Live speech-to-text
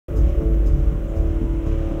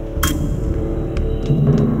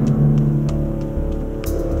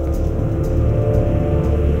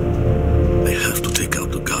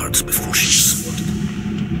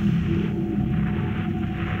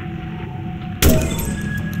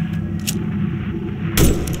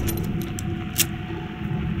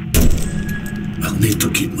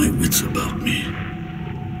keep my wits about me.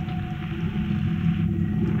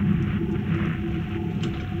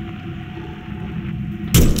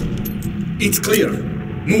 It's clear.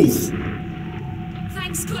 Move.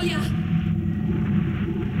 Thanks, Kolya.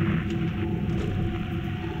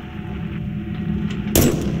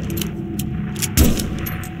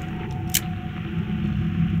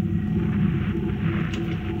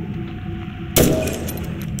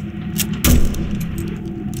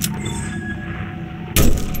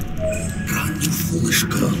 Run, you foolish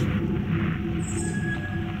girl.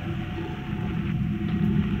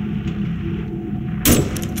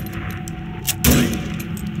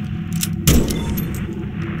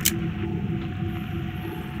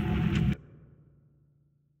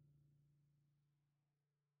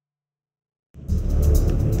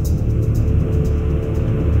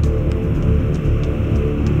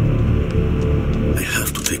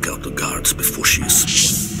 Take out the guards before she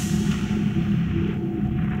is...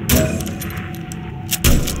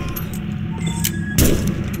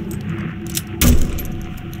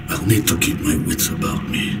 I'll need to keep my wits about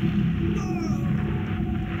me.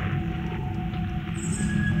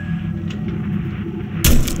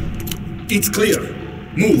 It's clear.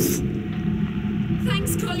 Move.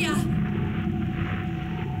 Thanks, Kolya.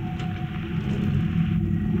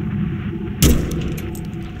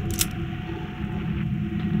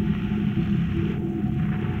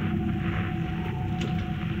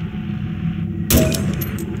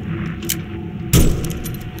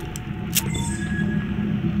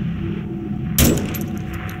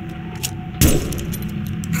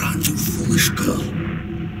 You foolish girl.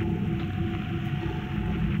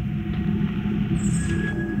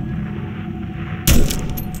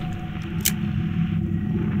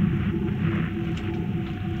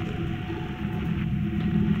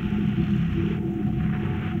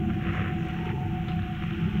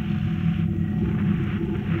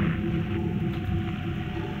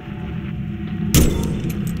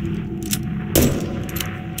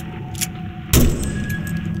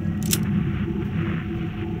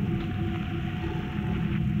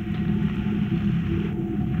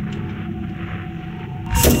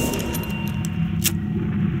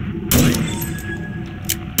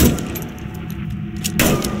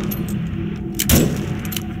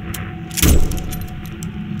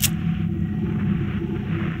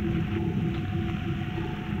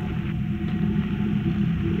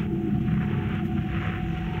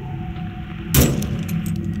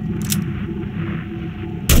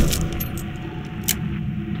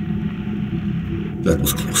 That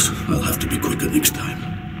was close. I'll have to be quicker next time.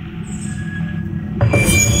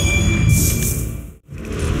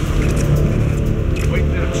 Wait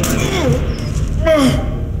there.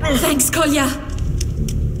 Thanks, Kolya.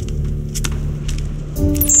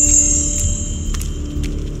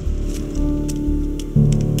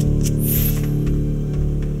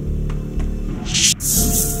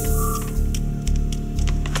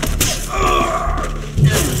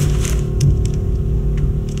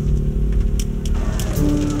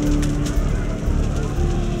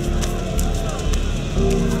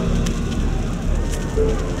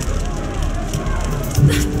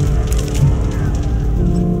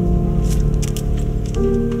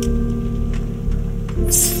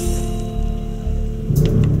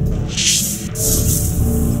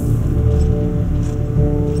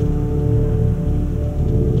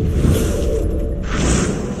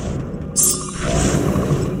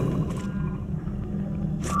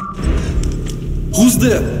 Who's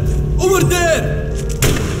there? Over there!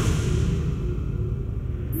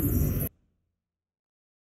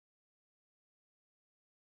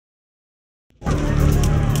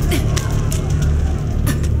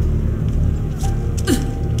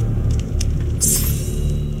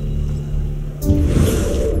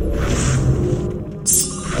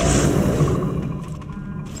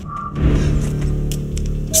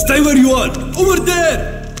 Stay where you are! Over there!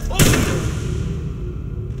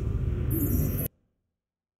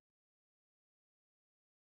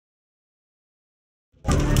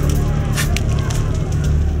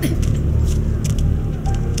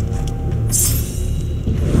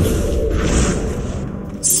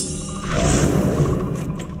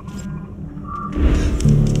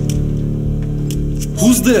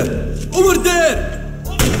 Who's there? Over there!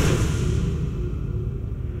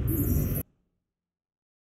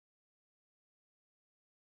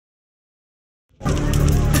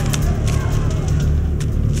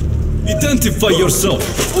 Identify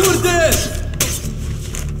yourself! Over there!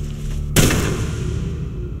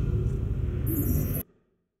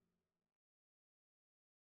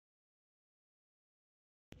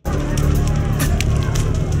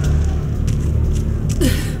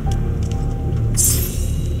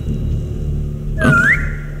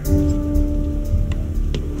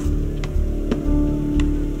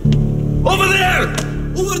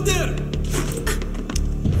 Over there!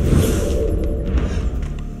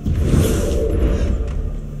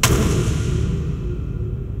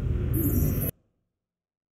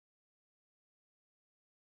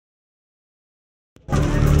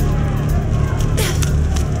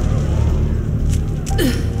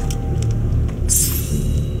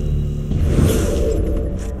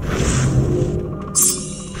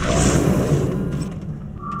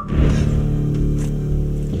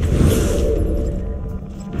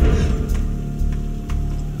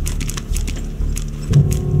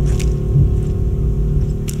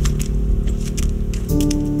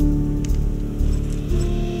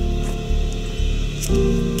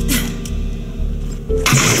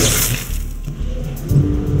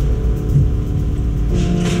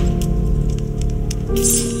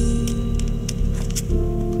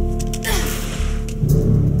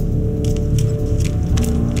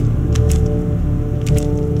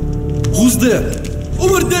 Who's there?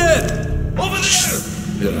 Over there! Over there!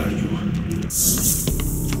 Where are you?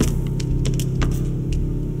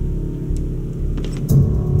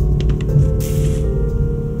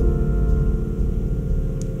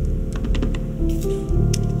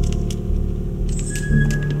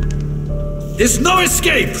 There's no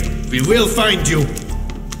escape! We will find you!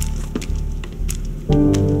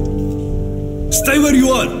 Stay where you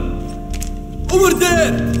are! Over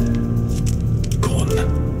there! Gone.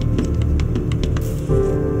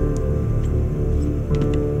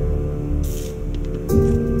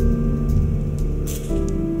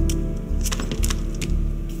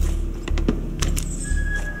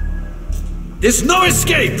 There's no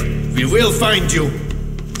escape! We will find you!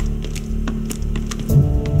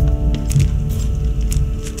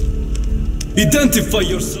 Identify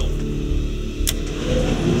yourself!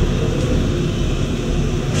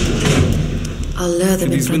 I'll lure them Can in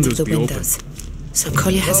these front of the windows be windows, so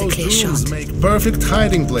Kolya has a Those clear rooms shot. make perfect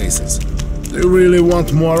hiding places. Do you really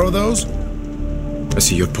want more of those? I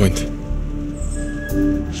see your point.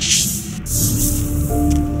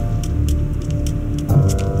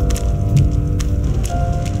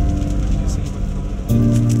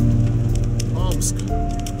 Omsk.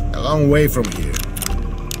 A long way from here.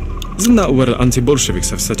 Isn't that where anti-Bolsheviks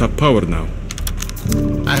have set up power now?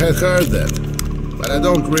 I had heard that, but I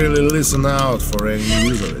don't really listen out for any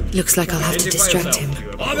news of it. Looks like I'll have to distract him.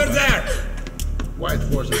 Over there! White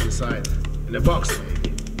forces inside. In a box, maybe.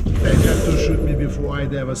 They'd have to shoot me before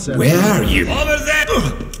I'd ever set Where are you? Over there!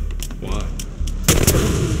 What?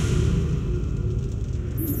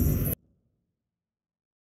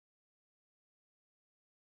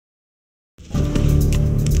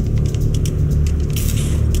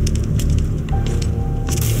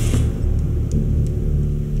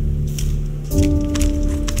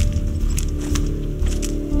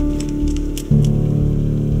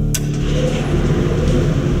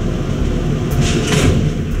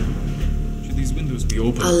 Should these windows be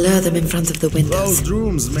open? I'll lure them in front of the windows, Those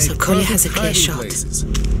rooms make so Kolya has a perfect clear hiding shot. places.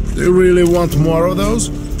 Do you really want more of those?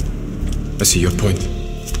 I see your point.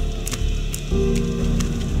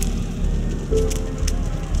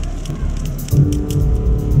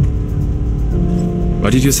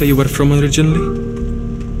 Where did you say you were from originally?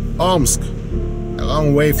 Omsk. A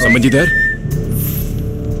long way from... Somebody there?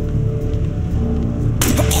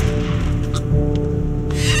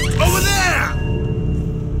 Over there!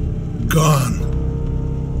 Gone.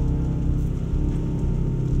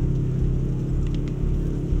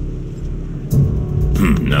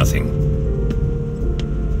 Nothing.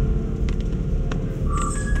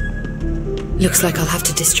 Looks like I'll have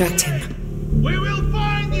to distract him. We will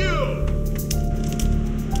find you!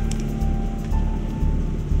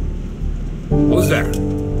 Who's there?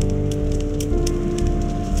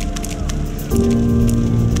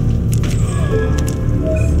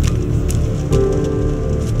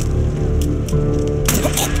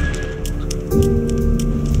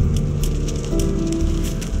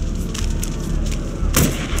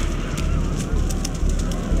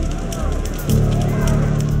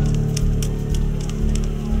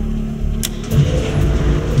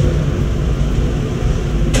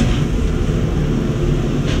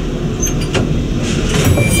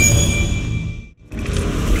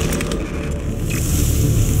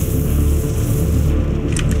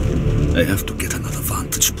 I have to get another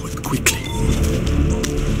vantage point quickly.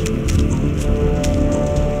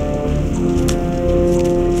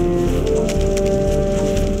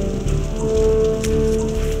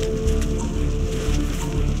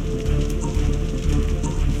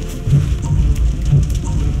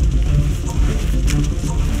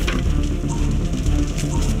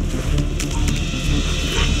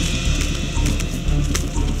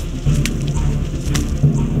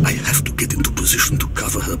 I have to get into position to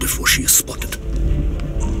cover her before she is spotted.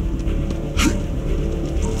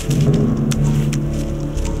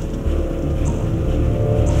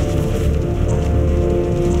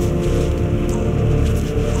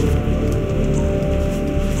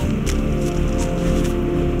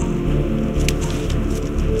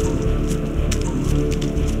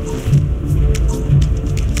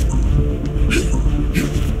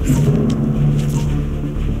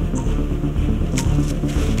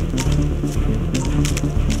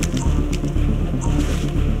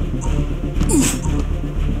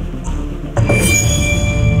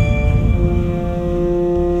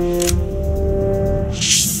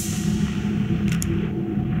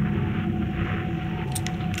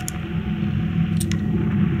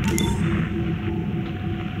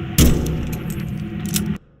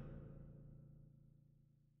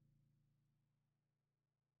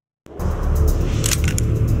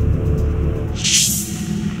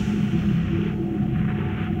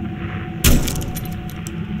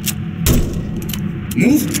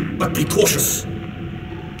 Move, but be cautious.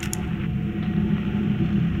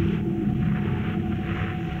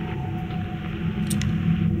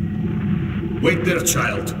 Wait there,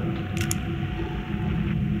 child.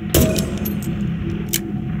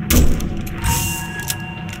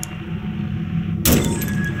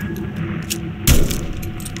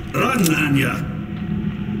 Run, Anya.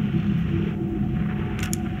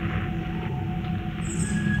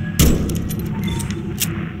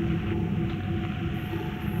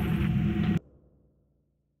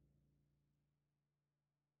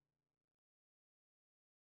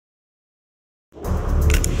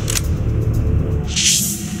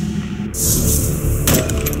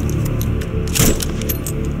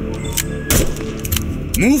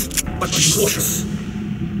 Move, but be cautious.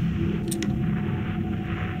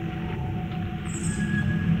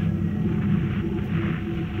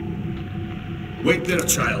 Wait there,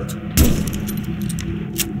 child.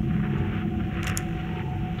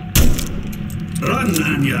 Run,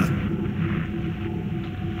 Anya.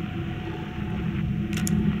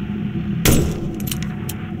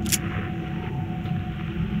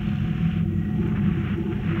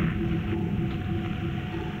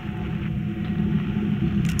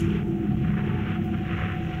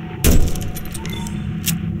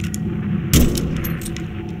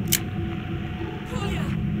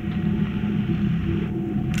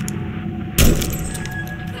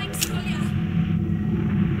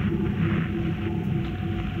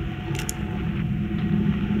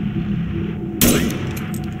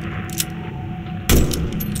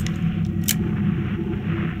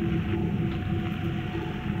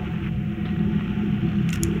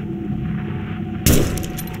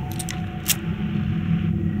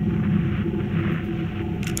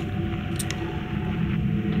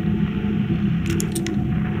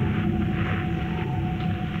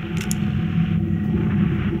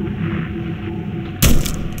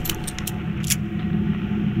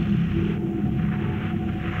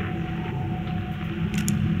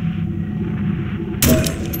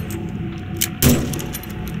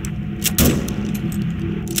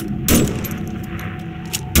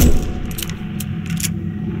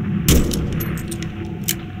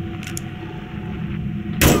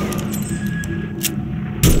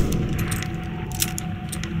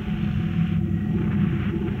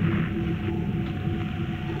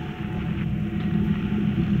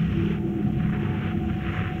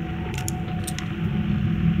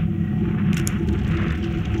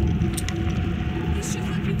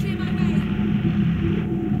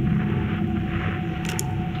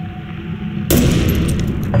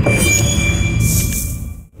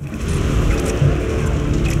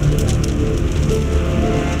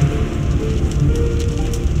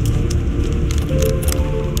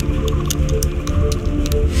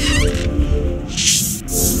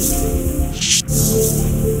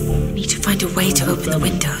 open the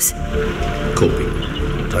windows. Coping.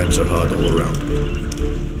 Times are hard all around.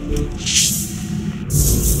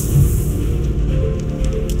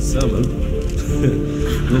 Summer?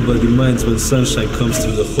 Nobody minds when sunshine comes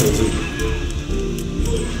through the holes.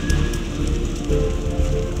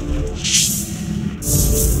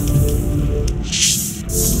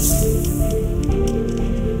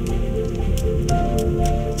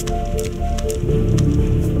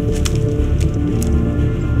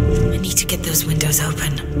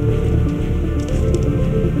 Open.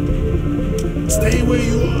 Stay where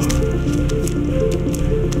you are.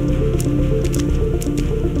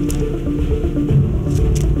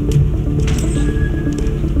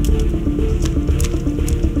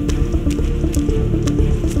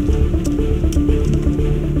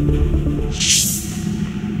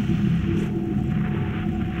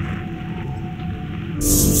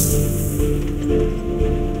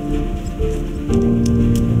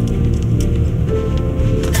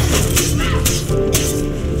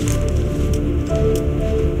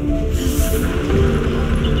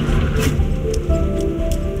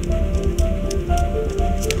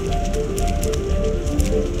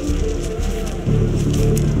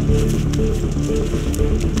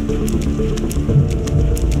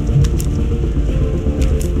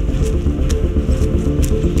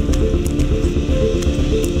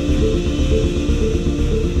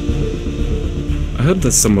 heard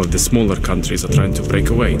that some of the smaller countries are trying to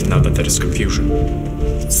break away now that there is confusion.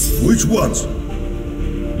 Which ones?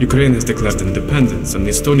 Ukraine has declared independence, and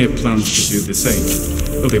Estonia plans to do the same,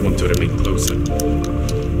 though they want to remain closer.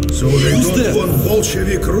 So they don't want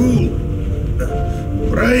Bolshevik rule?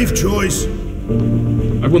 Brave choice.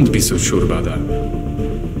 I wouldn't be so sure about that.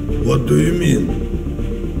 What do you mean?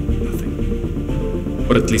 Nothing.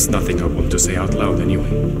 Or at least nothing I want to say out loud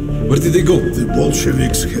anyway. Where did they go? The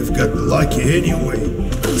Bolsheviks have got lucky anyway.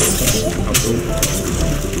 How so?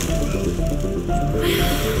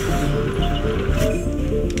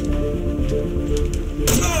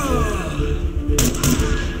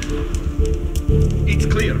 It's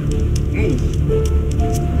clear. Move.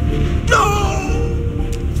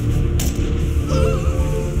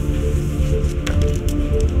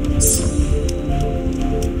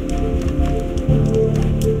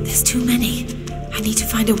 There's too many. I need to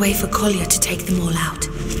find a way for Kolya to take them all out.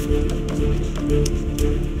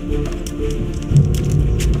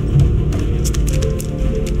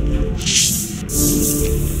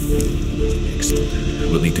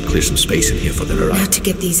 We'll need to clear some space in here for their Now arrival. to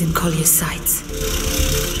get these in Kolya's sights.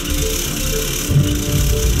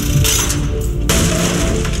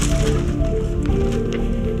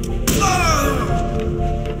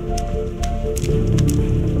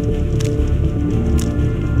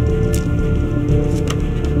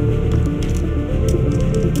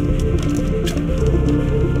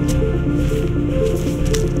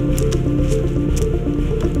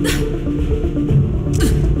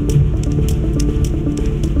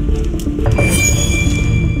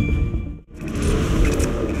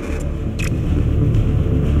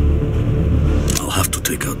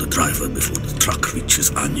 Before the truck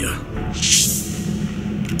reaches Anya.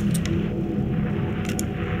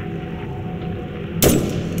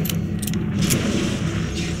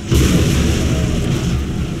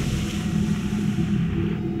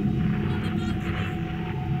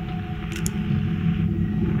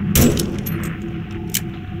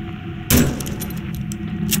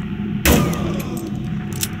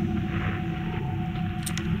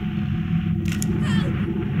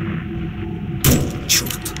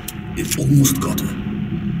 It almost got her.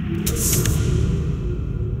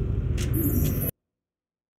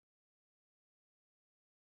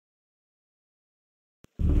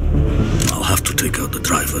 I'll have to take out the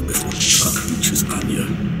driver before the truck reaches Anya.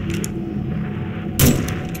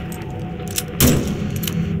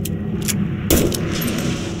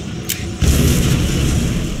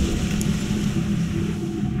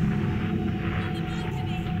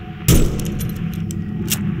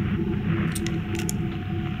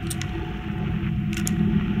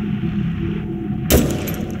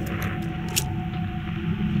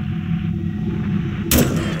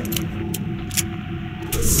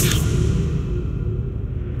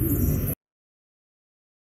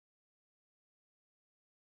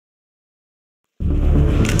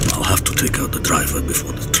 Take out the driver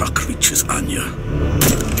before the truck reaches Anya.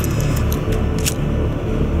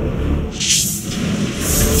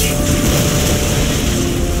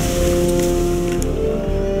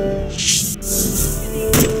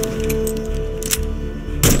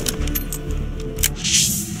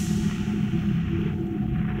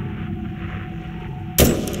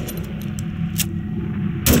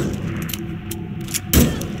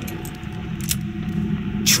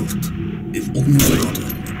 Shoot, it almost got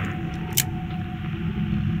her.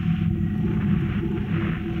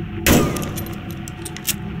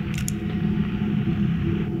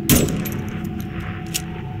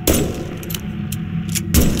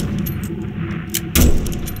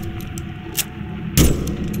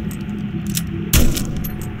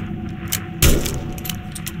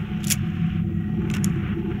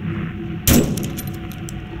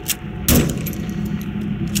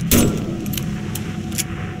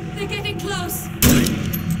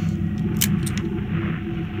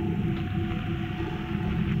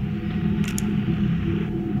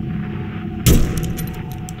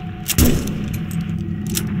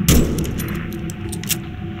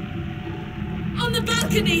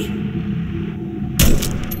 balcony!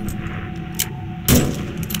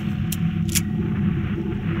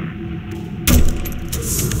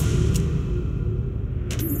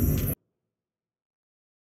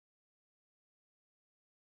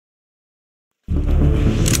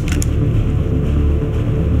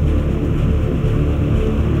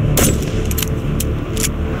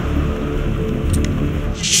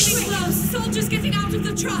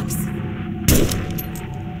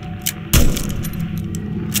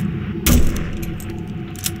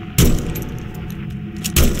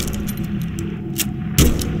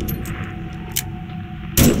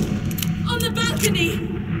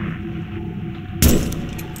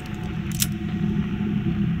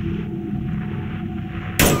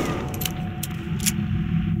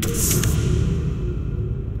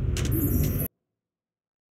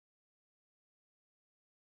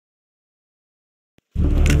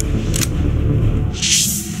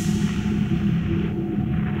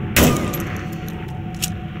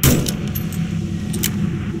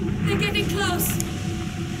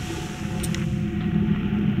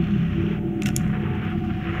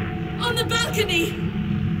 balcony!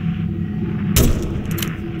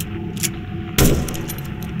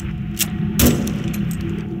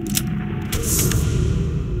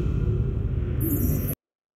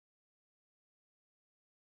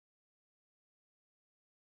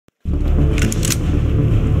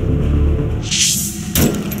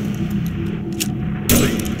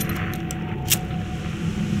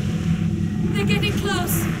 They're getting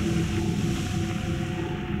close!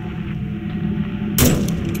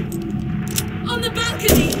 On the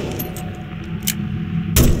balcony!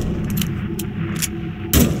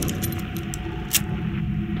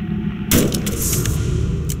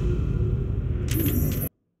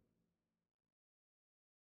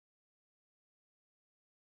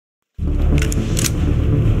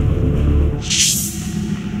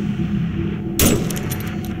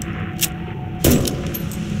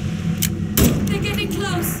 They're getting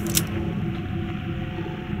close!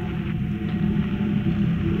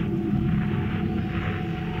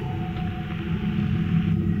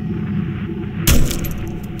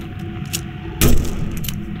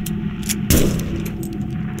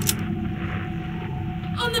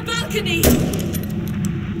 On the balcony!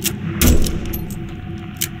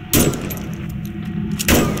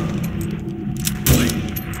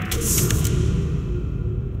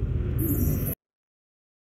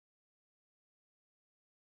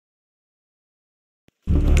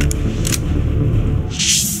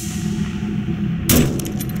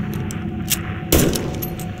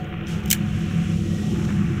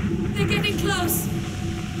 They're getting close!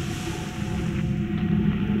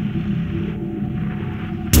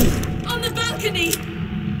 On the balcony!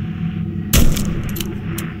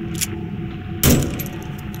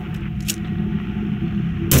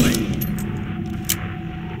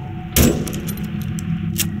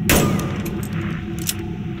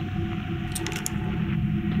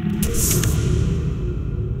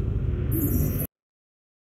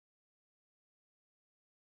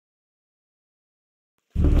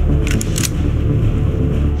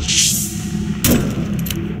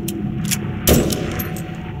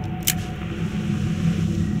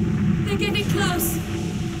 They're getting close!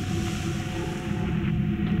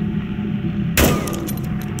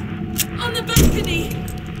 On the balcony!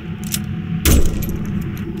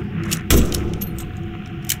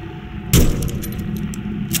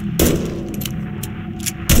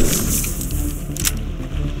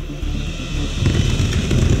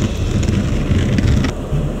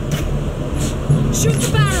 Shoot the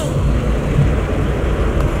barrel!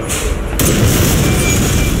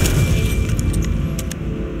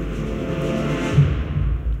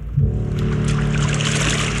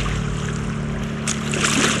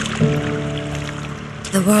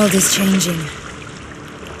 The world is changing.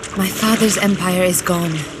 My father's empire is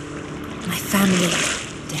gone. My family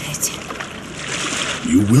dead.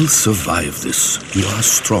 You will survive this. You are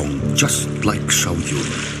strong, just like Xiao Yun.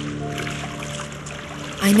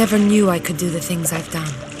 I never knew I could do the things I've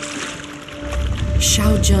done.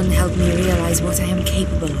 Xiao Jun helped me realize what I am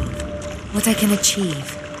capable of, what I can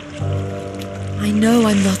achieve. I know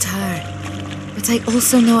I'm not her, but I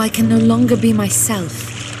also know I can no longer be myself.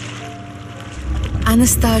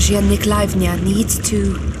 Anastasia Nikolaevna needs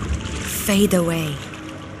to fade away.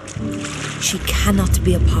 She cannot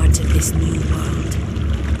be a part of this new world.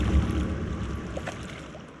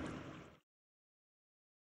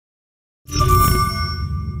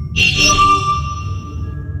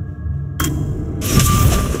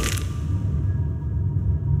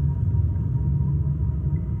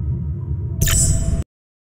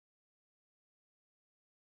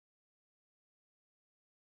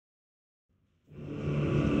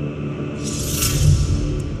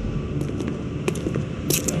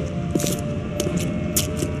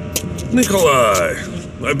 Nikolai,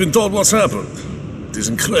 I've been told what's happened. It is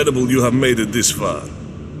incredible you have made it this far.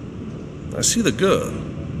 I see the girl.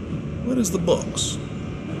 Where is the box?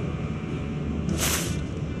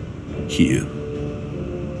 Here.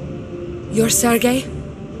 You're Sergei?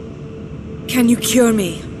 Can you cure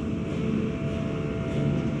me?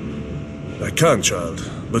 I can, child,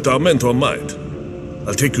 but our mentor might.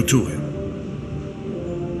 I'll take you to him.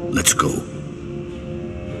 Let's go.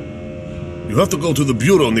 You have to go to the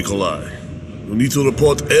bureau, Nikolai. You need to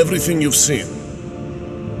report everything you've seen.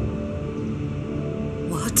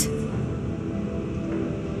 What?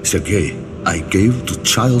 Sergei, I gave the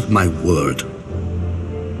child my word.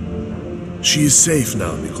 She is safe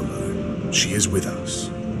now, Nikolai. She is with us.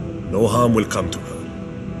 No harm will come to her.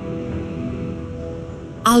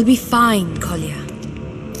 I'll be fine, Kolya.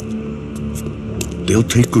 They'll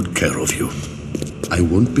take good care of you. I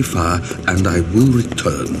won't be far, and I will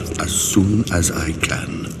return as soon as I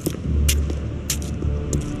can.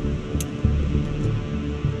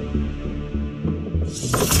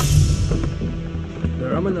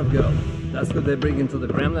 Romanov girl. That's what they bring into the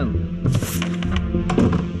Kremlin.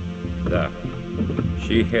 Da.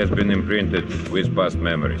 She has been imprinted with past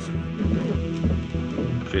memories.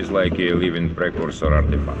 She's like a living precursor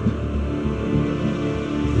artifact.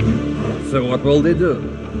 So what will they do?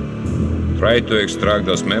 Try to extract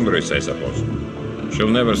those memories, I suppose. She'll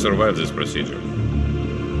never survive this procedure.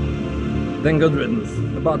 Then good riddance.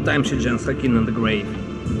 About time she joins Hakin in the grave.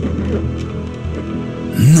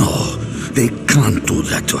 No, they can't do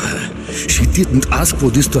that to her. She didn't ask for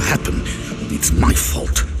this to happen. It's my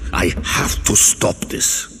fault. I have to stop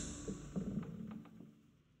this.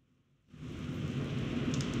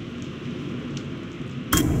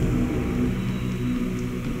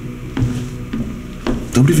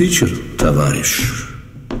 Добрый вечер, товарищ.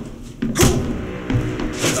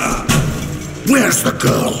 Where's the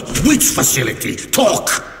girl? Which facility?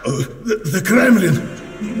 Talk! The Kremlin,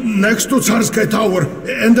 next to Tsarskaya Tower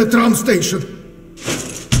and the tram station.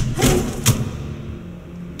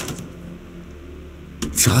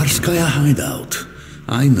 Tsarskaya hideout.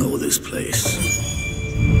 I know this place.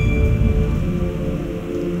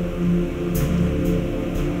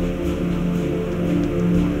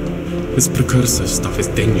 This precursor stuff is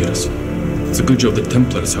dangerous. It's a good job the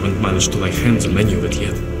Templars haven't managed to lay hands on any of it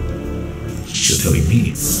yet. You're telling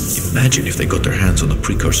me? Imagine if they got their hands on a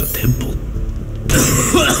precursor temple.